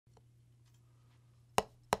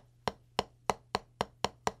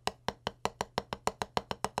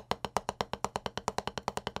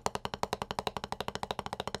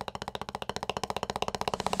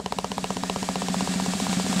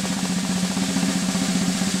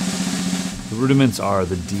Rudiments are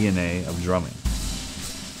the DNA of drumming.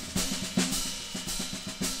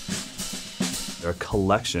 They're a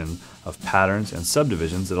collection of patterns and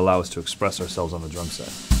subdivisions that allow us to express ourselves on the drum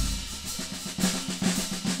set.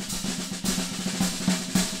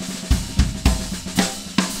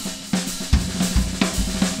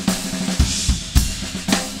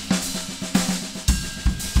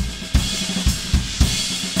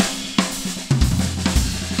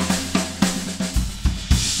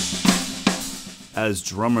 As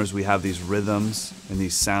drummers, we have these rhythms and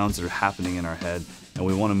these sounds that are happening in our head, and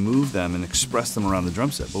we want to move them and express them around the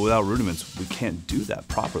drum set. But without rudiments, we can't do that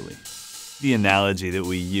properly. The analogy that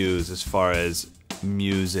we use as far as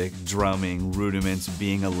music, drumming, rudiments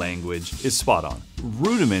being a language is spot on.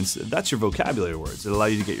 Rudiments, that's your vocabulary words that allow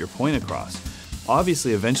you to get your point across.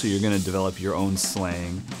 Obviously, eventually you're going to develop your own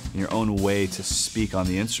slang and your own way to speak on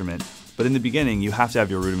the instrument, but in the beginning, you have to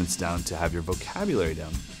have your rudiments down to have your vocabulary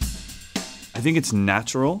down. I think it's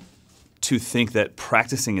natural to think that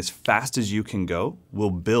practicing as fast as you can go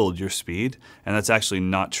will build your speed, and that's actually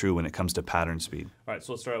not true when it comes to pattern speed. All right,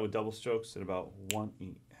 so let's start out with double strokes at about 1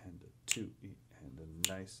 E and a 2 E and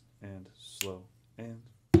a nice and slow and.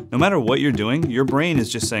 No matter what you're doing, your brain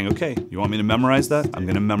is just saying, okay, you want me to memorize that? I'm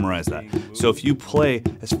gonna memorize that. So if you play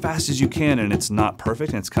as fast as you can and it's not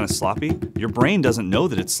perfect and it's kind of sloppy, your brain doesn't know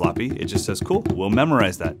that it's sloppy. It just says, cool, we'll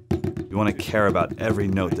memorize that. You want to care about every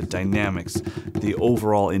note, the dynamics, the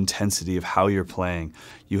overall intensity of how you're playing.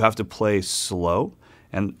 You have to play slow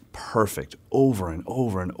and perfect over and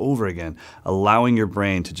over and over again, allowing your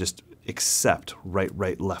brain to just accept right,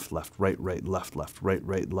 right, left, left, right, right, left, left, right,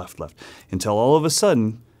 right, left, left, until all of a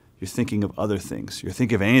sudden you're thinking of other things. You're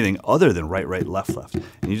thinking of anything other than right, right, left, left.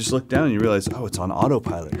 And you just look down and you realize, oh, it's on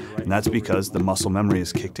autopilot. And that's because the muscle memory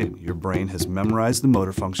is kicked in. Your brain has memorized the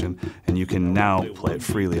motor function, and you can now play it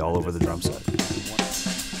freely all over the drum set.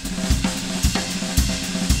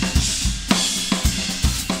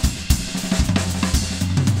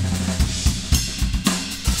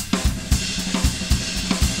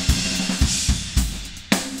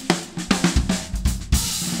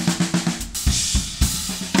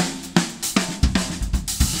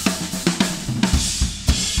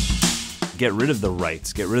 Get rid of the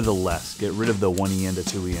rights, get rid of the lefts, get rid of the 1 E and a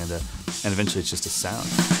 2 E and eventually it's just a sound.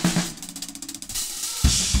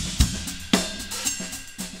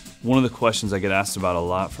 One of the questions I get asked about a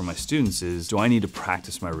lot from my students is, do I need to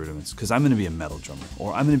practice my rudiments? Because I'm going to be a metal drummer,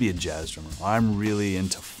 or I'm going to be a jazz drummer, or I'm really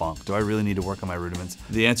into funk. Do I really need to work on my rudiments?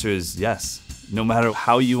 The answer is yes. No matter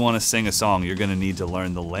how you want to sing a song, you're going to need to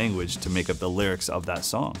learn the language to make up the lyrics of that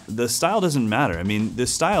song. The style doesn't matter. I mean, the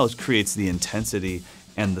style creates the intensity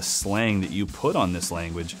and the slang that you put on this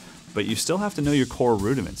language, but you still have to know your core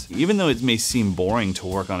rudiments. Even though it may seem boring to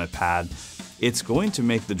work on a pad, it's going to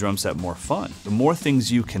make the drum set more fun. The more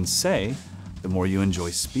things you can say, the more you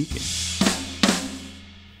enjoy speaking.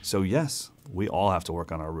 So yes, we all have to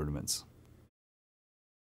work on our rudiments.